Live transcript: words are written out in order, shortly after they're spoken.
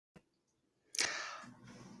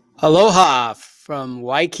Aloha from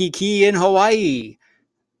Waikiki in Hawaii.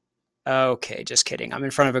 Okay, just kidding. I'm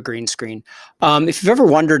in front of a green screen. If you've ever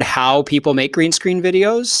wondered how people make green screen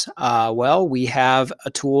videos, well, we have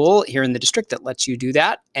a tool here in the district that lets you do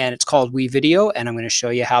that, and it's called WeVideo, and I'm going to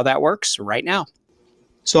show you how that works right now.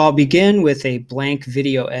 So I'll begin with a blank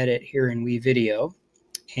video edit here in WeVideo,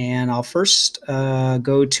 and I'll first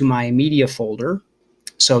go to my media folder.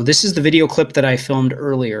 So this is the video clip that I filmed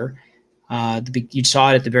earlier. You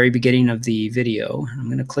saw it at the very beginning of the video. I'm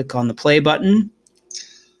going to click on the play button.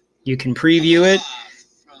 You can preview it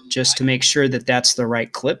just to make sure that that's the right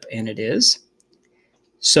clip, and it is.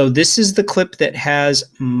 So this is the clip that has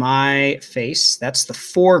my face. That's the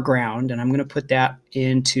foreground, and I'm going to put that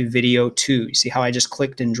into video 2. You see how I just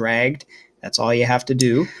clicked and dragged? That's all you have to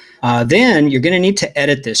do. Then you're going to need to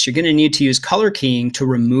edit this. You're going to need to use color keying to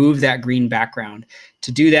remove that green background.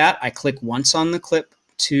 To do that, I click once on the clip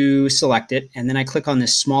to select it, and then I click on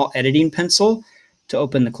this small editing pencil to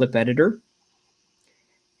open the clip editor.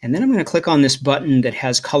 And then I'm going to click on this button that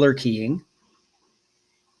has color keying.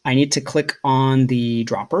 I need to click on the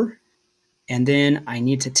dropper, and then I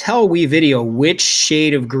need to tell WeVideo which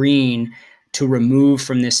shade of green to remove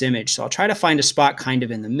from this image. So I'll try to find a spot kind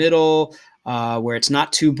of in the middle where it's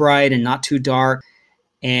not too bright and not too dark.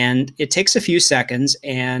 And it takes a few seconds,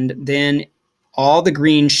 and then all the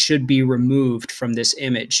green should be removed from this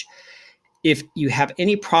image. If you have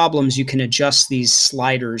any problems, you can adjust these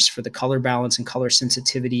sliders for the color balance and color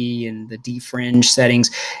sensitivity and the defringe settings,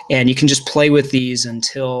 and you can just play with these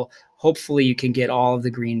until hopefully you can get all of the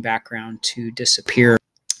green background to disappear.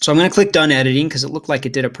 So I'm going to click Done Editing because it looked like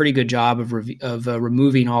it did a pretty good job of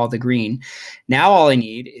removing all the green. Now all I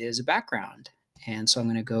need is a background, and so I'm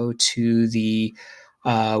going to go to the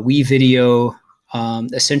WeVideo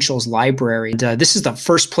Essentials library. This is the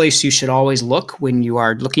first place you should always look when you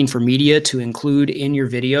are looking for media to include in your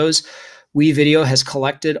videos. WeVideo has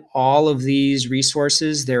collected all of these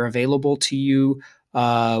resources. They're available to you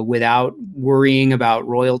without worrying about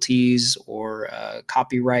royalties or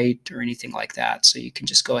copyright or anything like that. So you can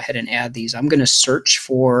just go ahead and add these. I'm going to search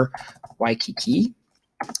for Waikiki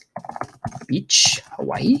Beach,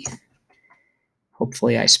 Hawaii.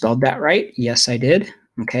 Hopefully I spelled that right. Yes, I did.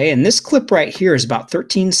 Okay, and this clip right here is about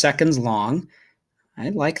 13 seconds long. I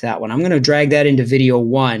like that one. I'm going to drag that into video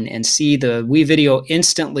 1 and see the WeVideo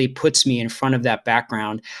instantly puts me in front of that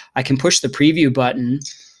background. I can push the preview button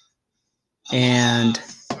and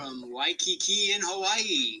from Waikiki in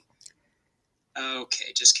Hawaii.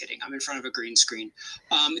 Okay, just kidding. I'm in front of a green screen.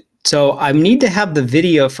 So I need to have the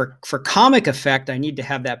video for comic effect. I need to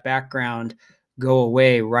have that background go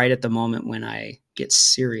away right at the moment when I get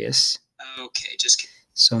serious. Okay, just kidding.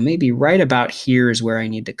 So maybe right about here is where I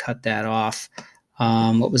need to cut that off.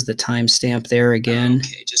 What was the timestamp there again?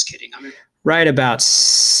 Okay, just kidding. Right about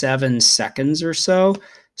 7 seconds or so.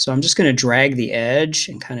 So I'm just going to drag the edge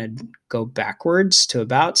and kind of go backwards to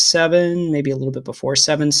about 7, maybe a little bit before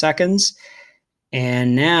 7 seconds.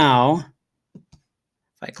 And now,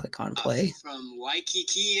 if I click on play. From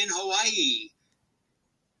Waikiki in Hawaii.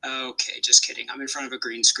 Okay, just kidding. I'm in front of a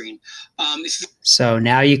green screen. So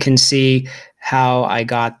now you can see how I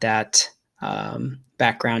got that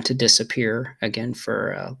background to disappear again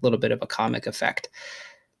for a little bit of a comic effect.